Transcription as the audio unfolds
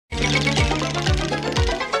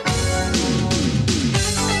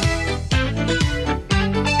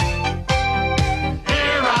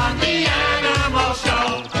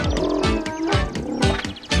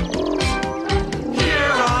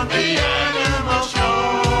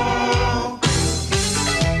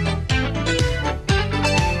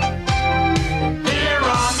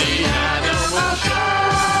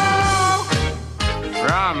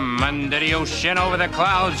ocean, over the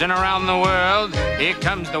clouds, and around the world, here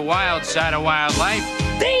comes the wild side of wildlife.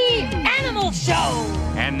 The Animal Show!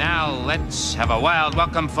 And now let's have a wild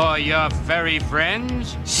welcome for your furry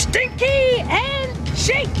friends, Stinky and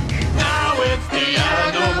Jake! Now it's the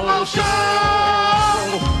Animal Show!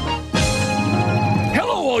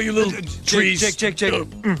 Hello, all you little trees. Jake. Hello,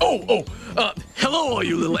 all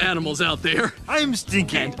you little animals out there. I'm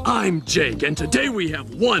Stinky. And I'm Jake, and today we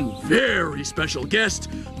have one very special guest,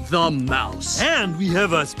 the mouse. And we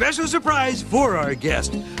have a special surprise for our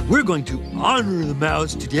guest. We're going to honor the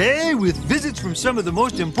mouse today with visits from some of the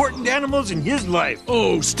most important animals in his life.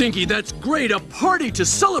 Oh, Stinky, that's great. A party to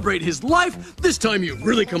celebrate his life. This time you've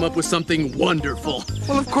really come up with something wonderful.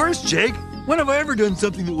 Well, of course, Jake. When have I ever done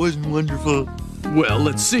something that wasn't wonderful? Well,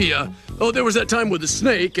 let's see. There was that time with the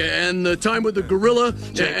snake, and the time with the gorilla,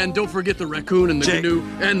 and don't forget the raccoon and the canoe,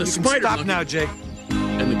 and the spider. Stop now, Jake.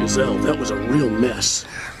 And the gazelle. That was a real mess.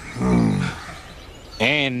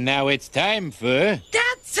 And now it's time for...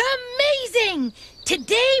 That's amazing!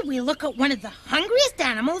 Today we look at one of the hungriest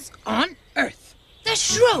animals on Earth, the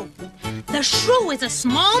shrew. The shrew is a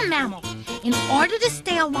small mammal. In order to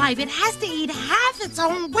stay alive, it has to eat half its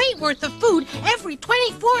own weight worth of food every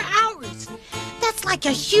 24 hours. That's like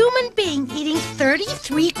a human being eating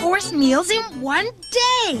 33-course meals in one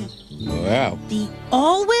day. Wow. The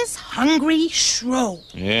always hungry shrew.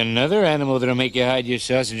 Another animal that'll make you hide your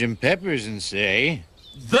sausage and peppers and say...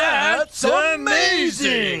 That's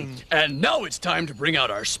amazing! And now it's time to bring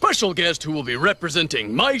out our special guest who will be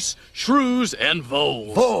representing mice, shrews, and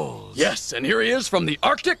voles. Voles. Yes, and here he is from the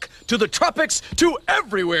Arctic to the tropics to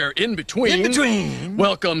everywhere in between. In between.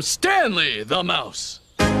 Welcome, Stanley the mouse.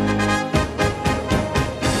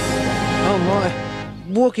 Oh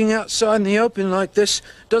my, walking outside in the open like this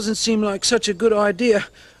doesn't seem like such a good idea.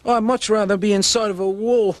 I'd much rather be inside of a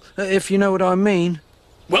wall, if you know what I mean.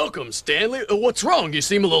 Welcome, Stanley. What's wrong? You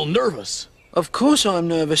seem a little nervous. Of course I'm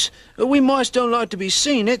nervous. We mice don't like to be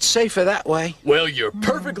seen. It's safer that way. Well, you're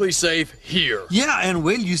perfectly safe here. Yeah, and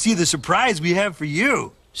wait till you see the surprise we have for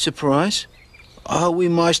you. Surprise? Oh, we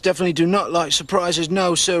mice definitely do not like surprises,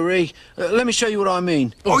 no, sirree. Let me show you what I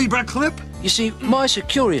mean. Oh, you brought a clip? You see, mice are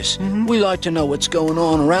curious. We like to know what's going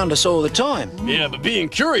on around us all the time. Yeah, but being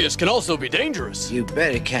curious can also be dangerous. You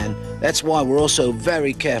bet it can. That's why we're also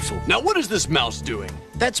very careful. Now, what is this mouse doing?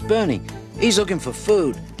 That's Bernie. He's looking for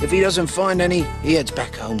food. If he doesn't find any, he heads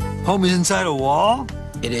back home. Home is inside a wall?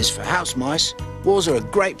 It is for house mice. Walls are a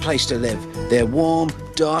great place to live. They're warm,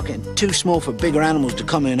 dark, and too small for bigger animals to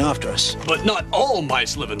come in after us. But not all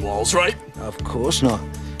mice live in walls, right? Of course not.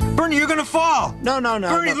 Bernie, you're gonna fall! No.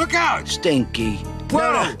 Bernie, look out! Stinky.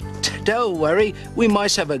 Whoa! No. Don't worry. We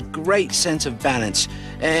mice have a great sense of balance.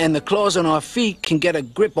 And the claws on our feet can get a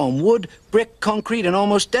grip on wood, brick, concrete, and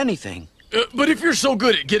almost anything. But if you're so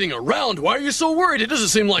good at getting around, why are you so worried? It doesn't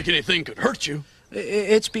seem like anything could hurt you.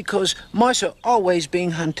 It's because mice are always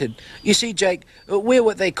being hunted. You see, Jake, we're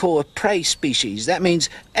what they call a prey species. That means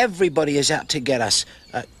everybody is out to get us.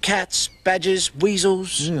 Cats, badgers,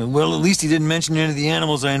 weasels. Yeah, well, at least he didn't mention any of the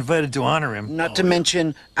animals I invited to honor him. Not to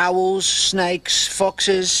mention owls, snakes,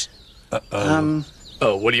 foxes.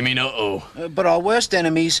 Oh, what do you mean, uh-oh? But our worst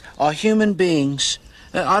enemies are human beings.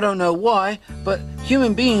 I don't know why, but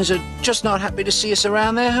human beings are just not happy to see us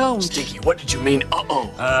around their homes. Stinky, what did you mean,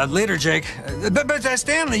 uh-oh? Later, Jake. But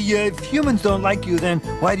Stanley, if humans don't like you, then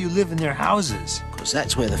why do you live in their houses? Because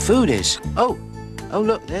that's where the food is. Oh,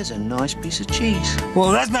 look, there's a nice piece of cheese.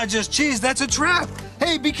 Well, that's not just cheese, that's a trap.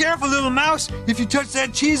 Hey, be careful, little mouse. If you touch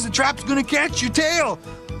that cheese, the trap's gonna catch your tail.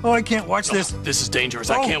 Oh, I can't watch this. This is dangerous.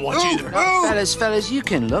 I can't watch either. Fellas, you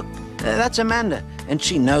can look. That's Amanda, and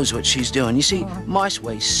she knows what she's doing. You see, mice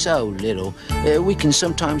weigh so little. We can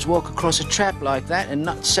sometimes walk across a trap like that and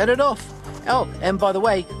not set it off. Oh, and by the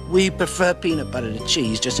way, we prefer peanut butter to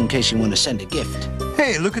cheese, just in case you want to send a gift.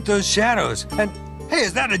 Hey, look at those shadows. And, hey,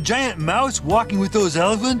 is that a giant mouse walking with those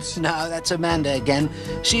elephants? No, that's Amanda again.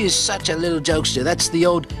 She is such a little jokester. That's the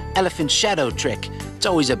old elephant shadow trick. It's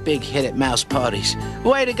always a big hit at mouse parties.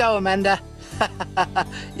 Way to go, Amanda.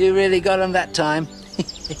 You really got him that time.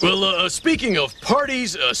 Well, speaking of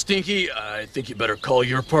parties, Stinky, I think you better call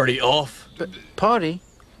your party off. Party?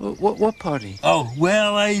 What party? Oh,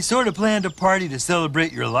 well, I sort of planned a party to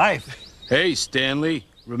celebrate your life. Hey, Stanley,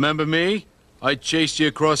 remember me? I chased you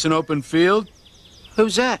across an open field.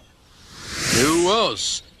 Who's that? Who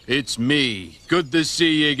else? It's me. Good to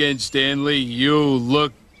see you again, Stanley. You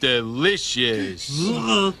look delicious.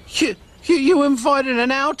 You invited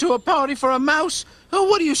an owl to a party for a mouse? Oh,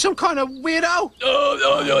 what are you, some kind of weirdo?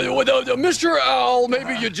 Mr. Owl,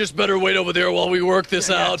 maybe you just better wait over there while we work this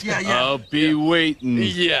out. Yeah. I'll be waiting.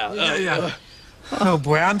 Yeah. Oh,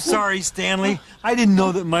 boy, I'm sorry, Stanley. I didn't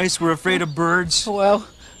know that mice were afraid of birds. Well,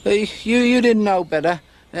 you didn't know better.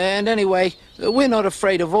 And anyway, we're not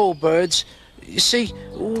afraid of all birds. You see,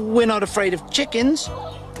 we're not afraid of chickens.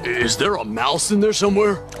 Is there a mouse in there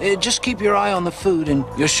somewhere? Just keep your eye on the food and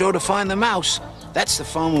you're sure to find the mouse. That's the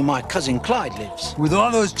farm where my cousin Clyde lives. With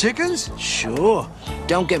all those chickens? Sure.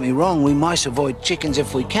 Don't get me wrong, we mice avoid chickens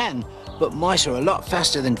if we can, but mice are a lot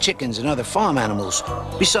faster than chickens and other farm animals.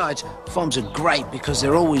 Besides, farms are great because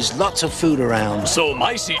there are always lots of food around. So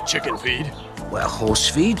mice eat chicken feed? Well, horse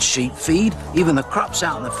feed, sheep feed, even the crops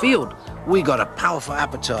out in the field. We got a powerful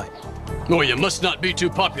appetite. Oh, you must not be too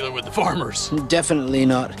popular with the farmers. Definitely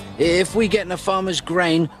not. If we get in a farmer's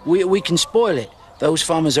grain, we can spoil it. Those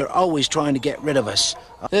farmers are always trying to get rid of us.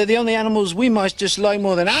 They're the only animals we mice dislike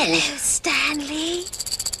more than owls. Stanley,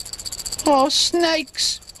 Oh,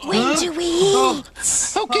 snakes. when do we eat? Oh,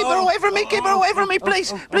 keep her away from me, keep her away from me,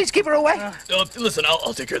 please. Please keep her away. Listen,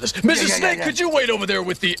 I'll take care of this. Mrs. Snake, could you wait over there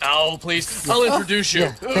with the owl, please? I'll introduce you.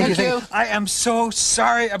 Thank you. I am so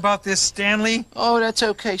sorry about this, Stanley. Oh, that's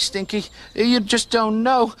okay, Stinky. You just don't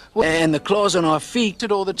know. And the claws on our feet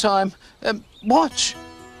did all the time. Watch.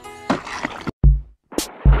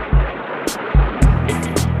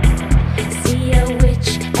 See a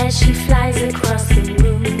witch as she flies across the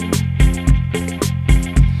room.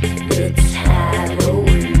 It's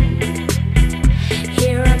Halloween.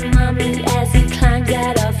 Hear a mummy as he climbs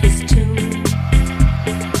out of his tomb.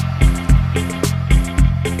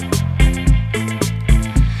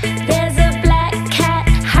 There's a black cat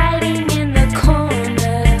hiding in the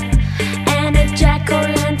corner, and a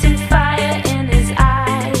jack-o'-lantern fire in his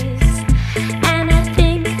eyes. And I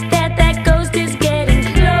think that that ghost is getting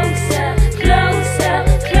closer, closer,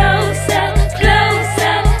 closer,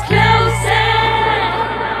 closer, closer.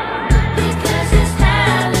 Because it's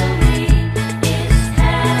Halloween,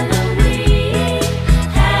 Halloween.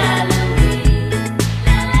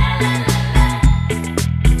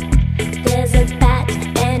 There's a bat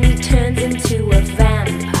and he turns into a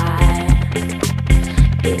vampire.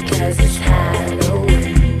 Because it's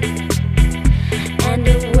Halloween. And a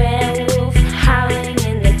werewolf howling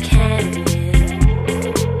in the canyon.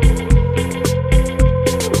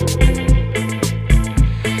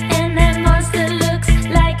 And that monster looks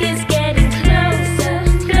like it's getting closer,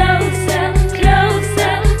 closer,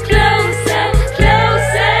 closer, closer,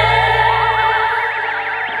 closer.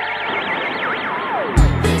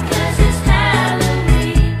 Because it's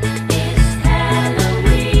Halloween,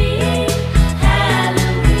 Halloween.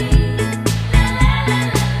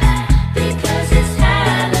 Because it's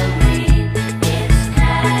Halloween,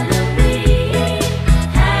 Halloween.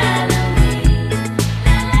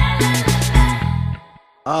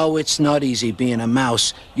 Oh, it's not easy being a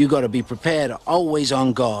mouse. You gotta be prepared, always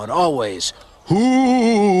on guard, always.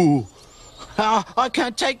 Ooh! I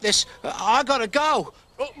can't take this. I gotta go.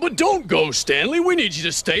 But don't go, Stanley. We need you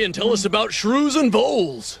to stay and tell us about shrews and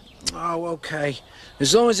voles. Oh, okay.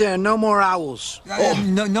 As long as there are no more owls.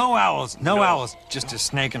 No owls. No owls. Just a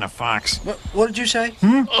snake and a fox. What did you say?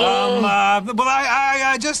 Well,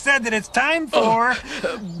 I just said that it's time for...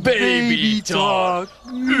 Baby talk.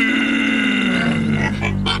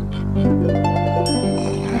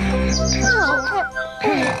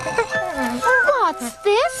 What's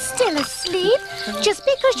this? Still asleep? Just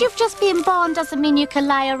because you've just been born doesn't mean you can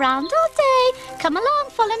lie around all day. Come along,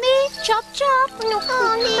 follow me. Chop, chop.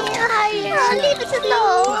 Oh, leave it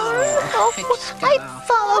alone. I'd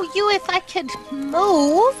follow you if I could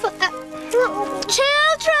move.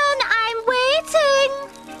 Children, I'm waiting.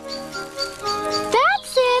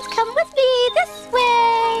 That's it. Come with me this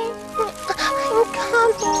way. I'm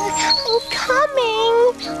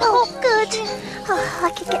coming. Oh, good. Oh, I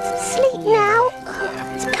can get some sleep now.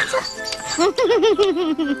 It's better.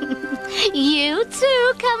 You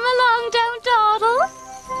too. Come along. Don't dawdle.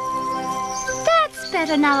 That's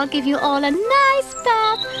better. Now I'll give you all a nice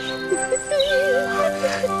bath.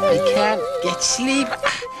 I can't get sleep.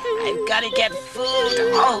 I've gotta get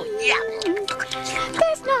food. Oh, yeah.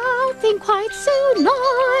 There's nothing quite so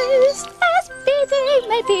nice as feeding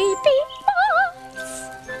my baby mice.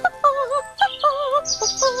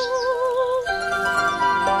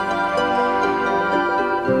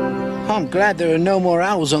 I'm glad there are no more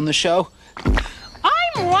owls on the show.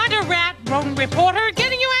 I'm Wanda Rat, rodent reporter,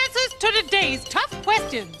 getting you answers to today's tough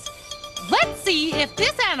questions. Let's see if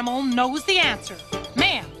this animal knows the answer.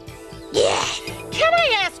 Ma'am. Yeah, Can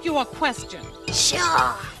I ask you a question?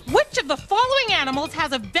 sure. Which of the following animals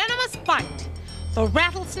has a venomous bite? The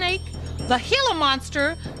rattlesnake, the Gila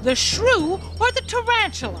monster, the shrew, or the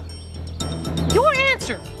tarantula? Your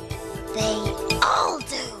answer. They all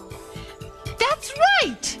do. That's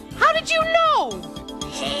right. How did you know?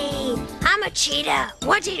 Hey, I'm a cheetah.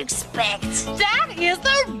 What do you expect? That is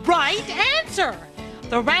the right answer.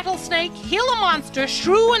 The rattlesnake, Gila monster,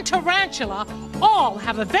 shrew, and tarantula all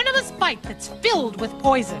have a venomous bite that's filled with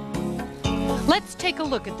poison. Let's take a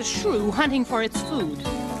look at the shrew hunting for its food.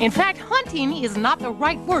 In fact, hunting is not the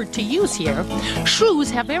right word to use here.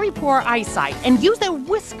 Shrews have very poor eyesight and use their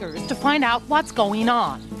whiskers to find out what's going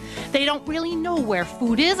on. They don't really know where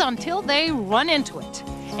food is until they run into it.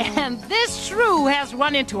 And this shrew has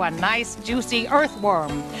run into a nice, juicy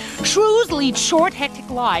earthworm. Shrews lead short, hectic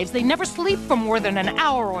lives. They never sleep for more than an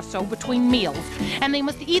hour or so between meals. And they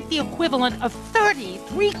must eat the equivalent of 30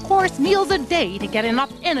 three-course meals a day to get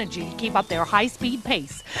enough energy to keep up their high-speed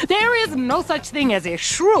pace. There is no such thing as a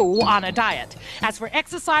shrew on a diet. As for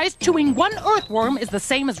exercise, chewing one earthworm is the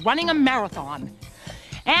same as running a marathon.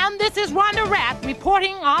 And this is Rhonda Rat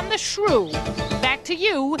reporting on the shrew. Back to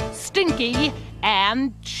you, Stinky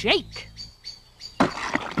and Jake.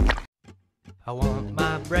 I want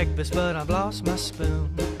my breakfast, but I've lost my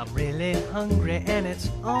spoon. I'm really hungry and it's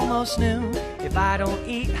almost noon. If I don't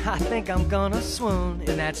eat, I think I'm gonna swoon,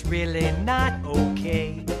 and that's really not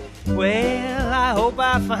okay. Well, I hope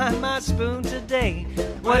I find my spoon today.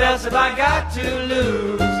 What else have I got to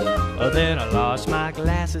lose? Then I lost my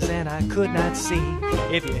glasses and I could not see.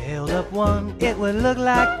 If you held up one, it would look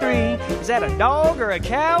like three. Is that a dog or a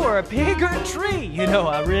cow or a pig or a tree? You know,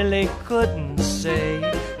 I really couldn't say.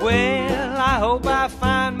 Well, I hope I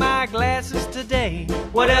find my glasses today.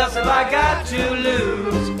 What else have I got to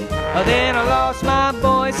lose? Then I lost my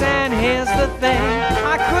voice, and here's the thing.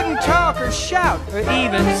 I couldn't talk or shout or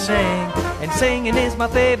even sing. And singing is my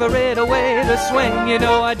favorite way to swing. You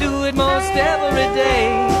know, I do it most every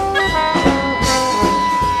day.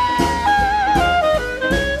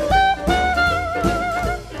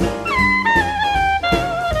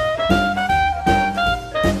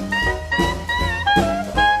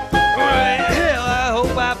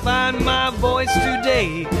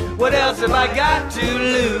 Today, what else have I got to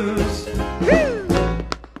lose?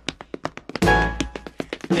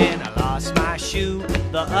 Then I lost my shoe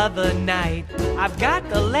the other night. I've got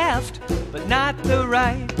the left, but not the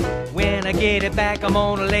right. When I get it back, I'm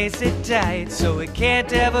gonna lace it tight so it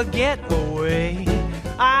can't ever get away.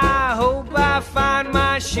 I hope I find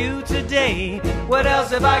my shoe today. What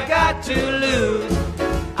else have I got to lose?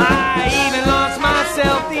 I even lost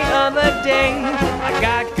myself the other day. I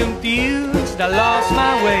got confused, I lost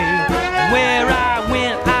my way. And where I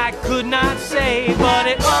went I could not say, but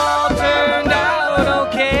it all turned out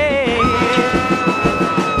okay.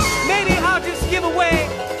 Maybe I'll just give away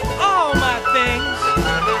all my things,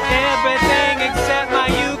 everything except my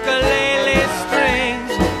ukulele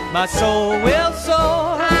strings. My soul will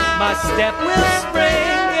soar, my step will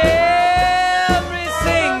spring every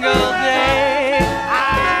single day.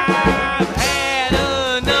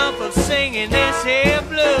 This here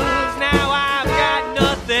blues, now I've got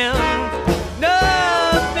nothing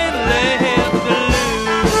left to lose.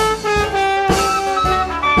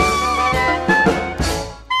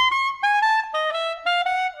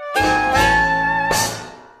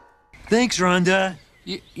 Thanks, Rhonda.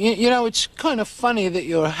 You know, it's kind of funny that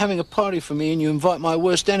you're having a party for me and you invite my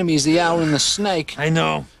worst enemies, the owl and the snake. I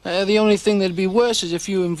know. The only thing that'd be worse is if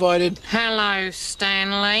you invited... Hello,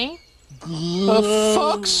 Stanley. A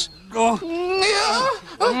fox? When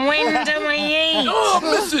do we eat?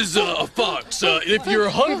 Mrs. Fox, if you're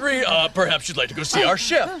hungry, perhaps you'd like to go see our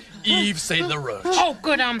chef, Yves Saint Laroche. Oh,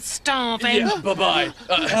 good, I'm starving. Yeah, bye-bye.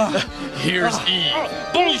 Here's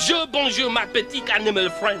Yves. Bonjour, bonjour, my petite animal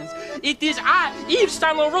friends. It is I, Yves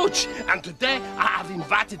Saint Laroche, and today I have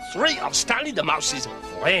invited 3 of Stanley the Mouse's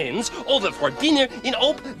friends over for dinner in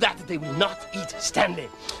hope that they will not eat Stanley.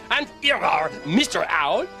 And here are Mr.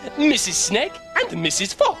 Owl, Mrs. Snake, and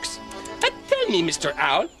Mrs. Fox. Tell me, Mr.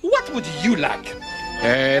 Owl, what would you like?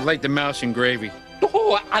 I'd like the mouse and gravy.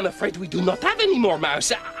 Oh, I'm afraid we do not have any more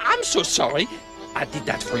mouse. I'm so sorry. I did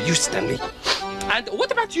that for you, Stanley. And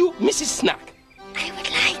what about you, Mrs. Snack? I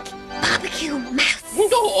would like barbecue mouse.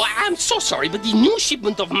 No, I'm so sorry, but the new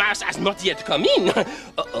shipment of mouse has not yet come in.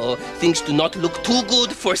 Uh-oh, things do not look too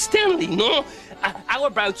good for Stanley, no? How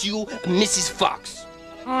about you, Mrs. Fox?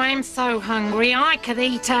 Oh, I'm so hungry, I could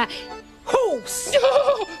eat a horse.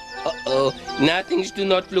 Uh-oh, now things do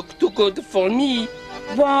not look too good for me.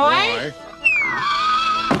 Why?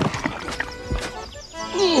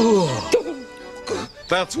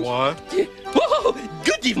 That's why. Oh,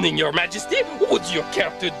 good evening, Your Majesty. Would you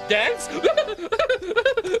care to dance?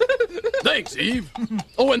 Thanks, Eve.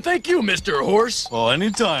 Oh, and thank you, Mr. Horse. Well,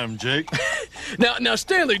 anytime, Jake. Now,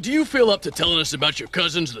 Stanley, do you feel up to telling us about your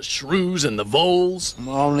cousins, the shrews and the voles?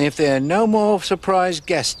 Only if there are no more surprise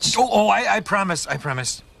guests. I promise, I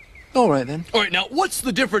promise. All right, then. All right, now, what's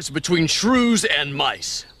the difference between shrews and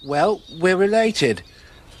mice? Well, we're related.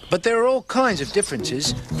 But there are all kinds of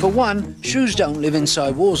differences. For one, shrews don't live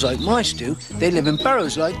inside walls like mice do. They live in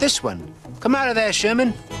burrows like this one. Come out of there,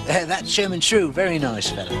 Sherman. That's Sherman Shrew. Very nice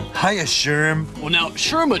fellow. Hiya, Sherm. Well, now,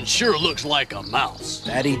 Sherman sure looks like a mouse.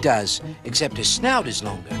 That he does, except his snout is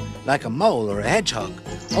longer, like a mole or a hedgehog.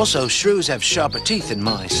 Also, shrews have sharper teeth than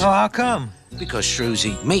mice. Oh, how come? Because shrews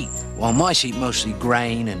eat meat, while mice eat mostly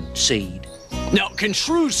grain and seed. Now, can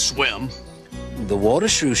shrews swim? The water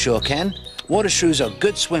shrew sure can. Water shrews are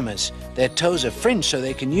good swimmers. Their toes are fringed so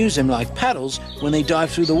they can use them like paddles when they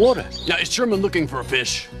dive through the water. Now, is Sherman looking for a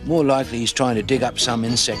fish? More likely he's trying to dig up some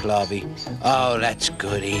insect larvae. Oh, that's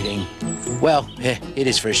good eating. Well, it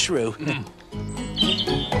is for a shrew.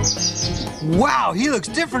 Wow, he looks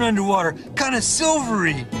different underwater. Kind of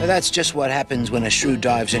silvery. That's just what happens when a shrew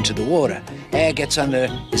dives into the water. Air gets under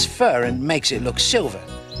his fur and makes it look silver.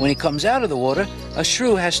 When he comes out of the water, a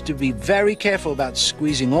shrew has to be very careful about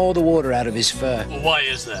squeezing all the water out of his fur. Why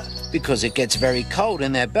is that? Because it gets very cold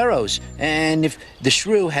in their burrows, and if the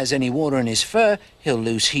shrew has any water in his fur, he'll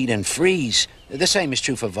lose heat and freeze. The same is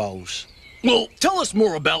true for voles. Well, tell us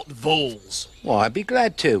more about voles. Well, I'd be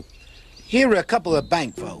glad to. Here are a couple of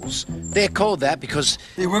bank voles. They're called that because...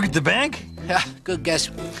 They work at the bank? Good guess.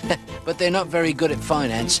 But they're not very good at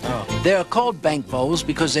finance. Oh. They're called bank voles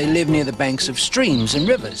because they live near the banks of streams and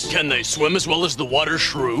rivers. Can they swim as well as the water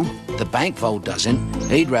shrew? The bank vole doesn't.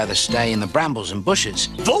 He'd rather stay in the brambles and bushes.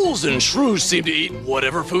 Voles and shrews seem to eat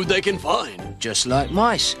whatever food they can find. Just like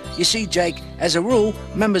mice. You see, Jake, as a rule,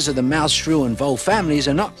 members of the mouse, shrew, and vole families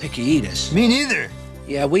are not picky eaters. Me neither.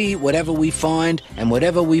 Yeah, we eat whatever we find, and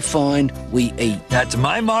whatever we find, we eat. That's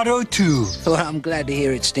my motto, too. Well, I'm glad to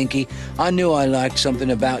hear it, Stinky. I knew I liked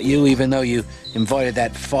something about you, even though you invited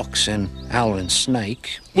that fox and owl and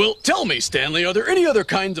snake. Well, tell me, Stanley, are there any other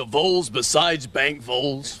kinds of voles besides bank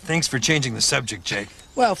voles? Thanks for changing the subject, Jake.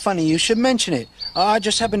 Well, funny you should mention it. I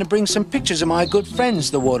just happened to bring some pictures of my good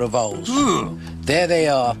friends, the water voles. Ooh. There they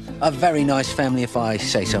are. A very nice family, if I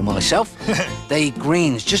say so myself. They eat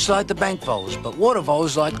greens, just like the bank voles, but water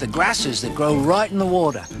voles like the grasses that grow right in the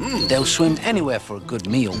water. They'll swim anywhere for a good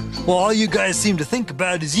meal. Well, all you guys seem to think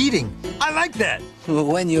about is eating. I like that. Well,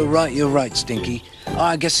 when you're right, Stinky.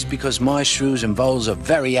 I guess it's because my shrews and voles are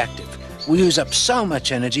very active. We use up so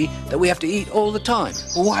much energy that we have to eat all the time.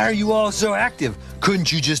 Well, why are you all so active?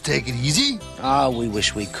 Couldn't you just take it easy? We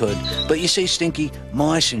wish we could. But you see, Stinky,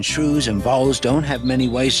 mice and shrews and voles don't have many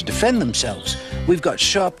ways to defend themselves. We've got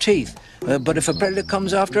sharp teeth, but if a predator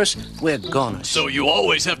comes after us, we're goners. So you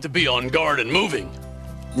always have to be on guard and moving.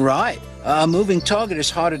 Right. A moving target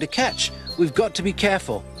is harder to catch. We've got to be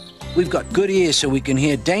careful. We've got good ears so we can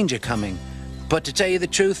hear danger coming. But to tell you the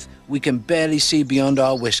truth, we can barely see beyond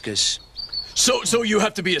our whiskers. So you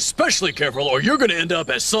have to be especially careful or you're going to end up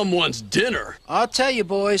as someone's dinner. I'll tell you,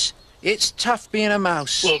 boys, it's tough being a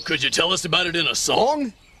mouse. Well, could you tell us about it in a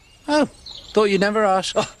song? Oh, thought you'd never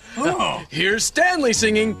ask. Here's Stanley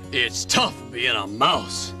singing, "It's Tough Being a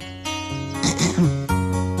Mouse."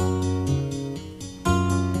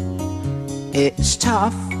 It's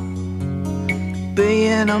tough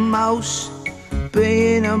being a mouse.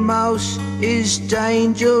 Being a mouse is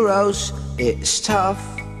dangerous. It's tough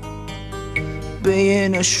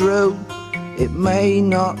being a shrew. It may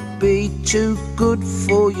not be too good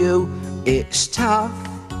for you. It's tough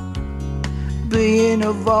being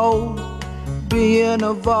a vole. Being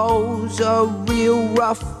a vole's a real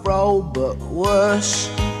rough role, but worse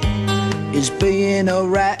is being a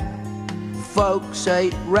rat. Folks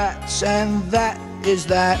hate rats and that is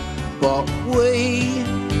that, but we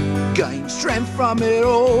gain strength from it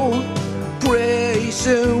all. Pretty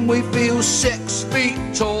soon we feel 6 feet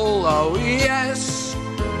tall. Oh yes,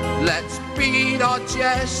 let's beat our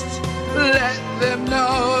chest. Let them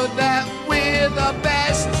know that we're the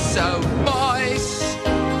best. So mice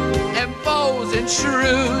and voles and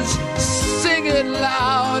shrews, sing it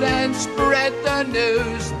loud and spread the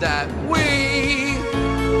news that we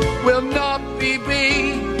will not be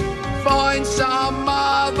beat. Find some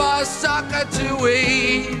other sucker to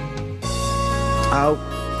eat. Oh,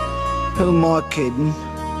 who am I kidding?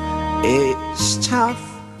 It's tough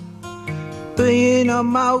being a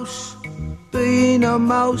mouse. Being a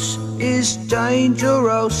mouse is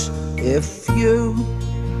dangerous. If you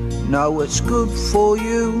know what's good for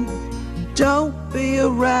you, don't be a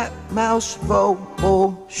rat, mouse, vole,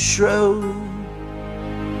 or shrew.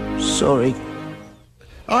 Sorry.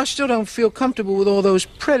 I still don't feel comfortable with all those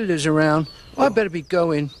predators around. I better be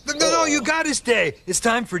going. No, you gotta stay. It's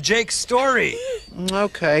time for Jake's story.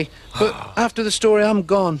 Okay, but after the story, I'm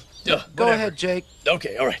gone. Go ahead, Jake.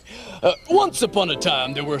 Okay, all right. Once upon a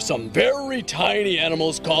time, there were some very tiny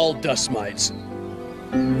animals called dust mites.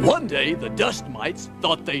 One day, the dust mites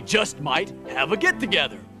thought they just might have a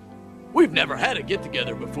get-together. We've never had a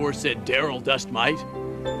get-together before, said Daryl Dust Mite.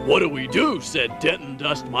 What do we do, said Denton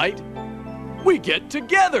Dust Mite. We get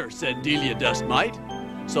together, said Delia Dust Mite.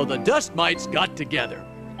 So the dust mites got together.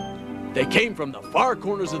 They came from the far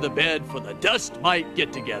corners of the bed for the dust mite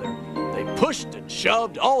get-together. They pushed and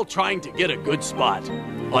shoved, all trying to get a good spot.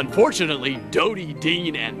 Unfortunately, Dodie,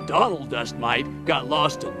 Dean, and Donald Dust Mite got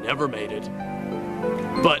lost and never made it.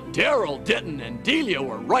 But Daryl, Denton, and Delia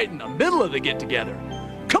were right in the middle of the get-together.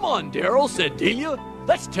 Come on, Daryl, said Delia.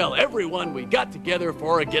 Let's tell everyone we got together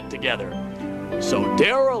for a get-together. So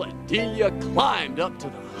Daryl and Delia climbed up to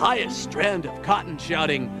the highest strand of cotton,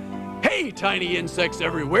 shouting, "Hey, tiny insects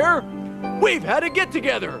everywhere! We've had a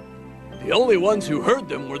get-together!" The only ones who heard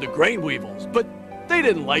them were the grain weevils, but they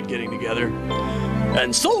didn't like getting together.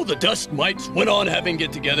 And so the dust mites went on having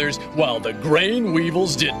get-togethers while the grain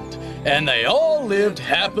weevils didn't. And they all lived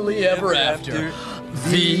happily ever after.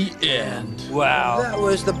 The end. Wow. That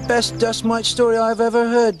was the best dust mite story I've ever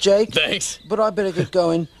heard, Jake. Thanks. But I better get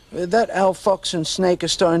going. That owl, fox, and snake are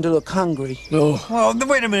starting to look hungry. Oh,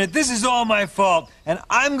 wait a minute. This is all my fault, and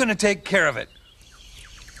I'm gonna take care of it.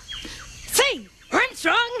 Say,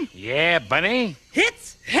 Armstrong, Yeah, Bunny?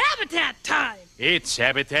 it's habitat time. It's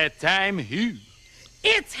habitat time who?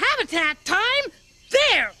 It's habitat time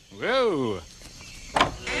there. Whoa.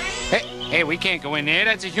 Hey, we can't go in there.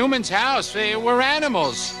 That's a human's house. We're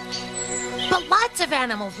animals. But lots of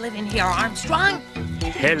animals live in here, Armstrong.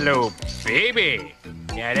 Hello, baby.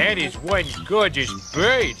 Now that is one gorgeous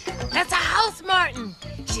bird. That's a house martin.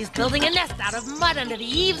 She's building a nest out of mud under the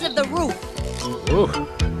eaves of the roof. Ooh.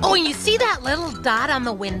 Oh, and you see that little dot on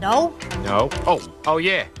the window? No. Oh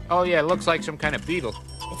yeah. Looks like some kind of beetle.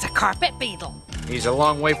 It's a carpet beetle. He's a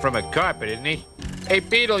long way from a carpet, isn't he? Hey,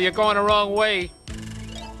 beetle, you're going the wrong way.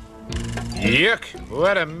 Yuck,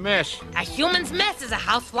 what a mess. A human's mess is a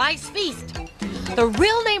housefly's feast. The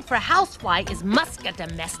real name for housefly is Musca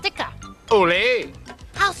domestica. Ole.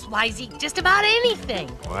 Houseflies eat just about anything.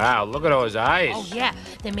 Wow, look at those eyes. Oh, yeah.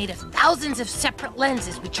 They're made of thousands of separate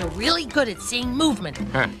lenses, which are really good at seeing movement.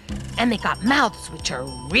 Huh. And they got mouths, which are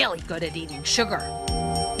really good at eating sugar.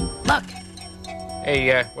 Look.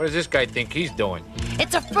 Hey, what does this guy think he's doing?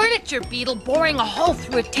 It's a furniture beetle boring a hole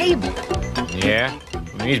through a table. Yeah?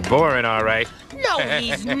 He's boring, all right. No,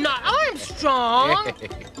 he's not. Armstrong!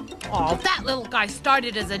 Oh, that little guy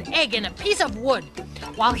started as an egg in a piece of wood.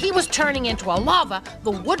 While he was turning into a lava,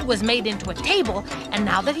 the wood was made into a table, and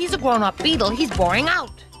now that he's a grown-up beetle, he's boring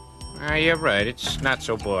out. You're right. It's not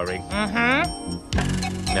so boring.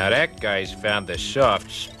 Mm-hmm. Now that guy's found the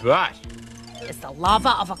soft spot. It's the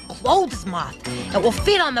larva of a clothes moth. It will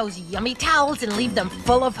feed on those yummy towels and leave them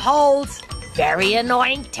full of holes. Very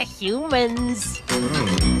annoying to humans.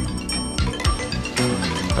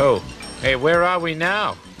 Oh, hey, where are we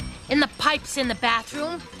now? In the pipes in the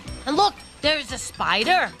bathroom. And look, there's a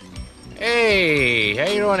spider. Hey, how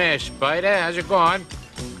you doing there, Spider? How's it going?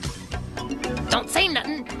 Don't say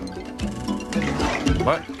nothing.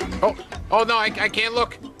 What? Oh no, I can't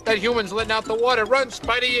look. That human's letting out the water. Run,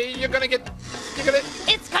 Spidey, you're gonna get...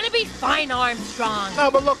 It's gonna be fine, Armstrong. No,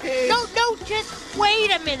 but look, hey... No, just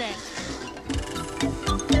wait a minute.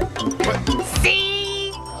 What?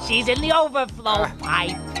 See? She's in the overflow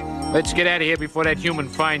pipe. Let's get out of here before that human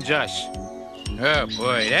finds us. Oh,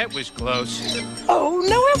 boy, that was close. Oh,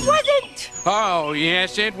 no, it wasn't. Oh,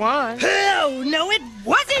 yes, it was. Oh, no, it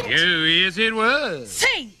wasn't. Oh, yes, it was.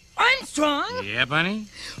 Say, Armstrong. Yeah, Bunny?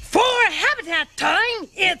 For habitat time,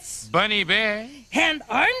 it's... Bunny Bear. And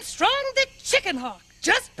Armstrong the chicken hawk,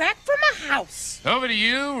 just back from a house. Over to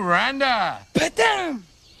you, Rhonda. Ba-dum.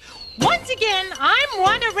 Once again, I'm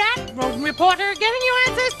Rhonda Rat, rodent reporter, giving you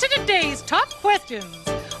answers to today's top questions.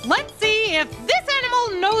 Let's see if this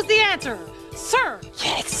animal knows the answer. Sir,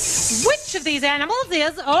 yes. Which of these animals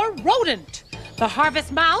is a rodent? The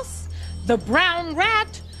harvest mouse, the brown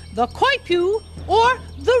rat, the coypu, or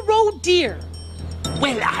the roe deer?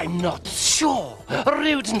 Well, I'm not sure.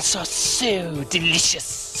 Rodents are so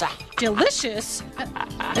delicious. Delicious?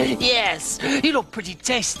 Yes, you look pretty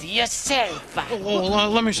tasty yourself.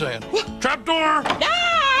 Let me say it. Trapdoor!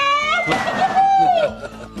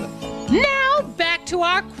 Now, back to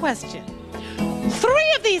our question.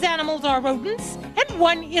 3 of these animals are rodents, and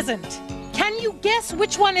 1 isn't. Can you guess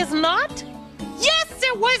which one is not? Yes,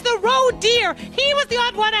 it was the roe deer. He was the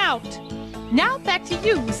odd one out. Now back to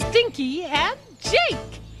you, Stinky and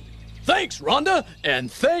Jake. Thanks, Rhonda,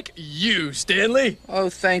 and thank you, Stanley. Oh,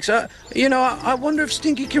 thanks. I wonder if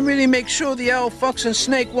Stinky can really make sure the owl, fox, and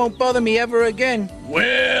snake won't bother me ever again.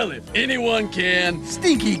 Well, if anyone can,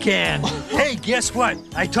 Stinky can. Hey, guess what?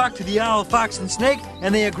 I talked to the owl, fox, and snake,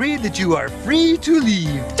 and they agreed that you are free to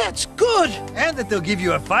leave. That's good. And that they'll give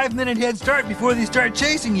you a 5-minute head start before they start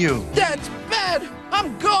chasing you. That's bad.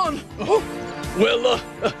 I'm gone. Oh. Well,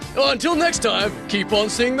 until next time, keep on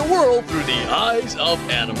seeing the world through the eyes of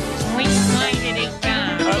animals.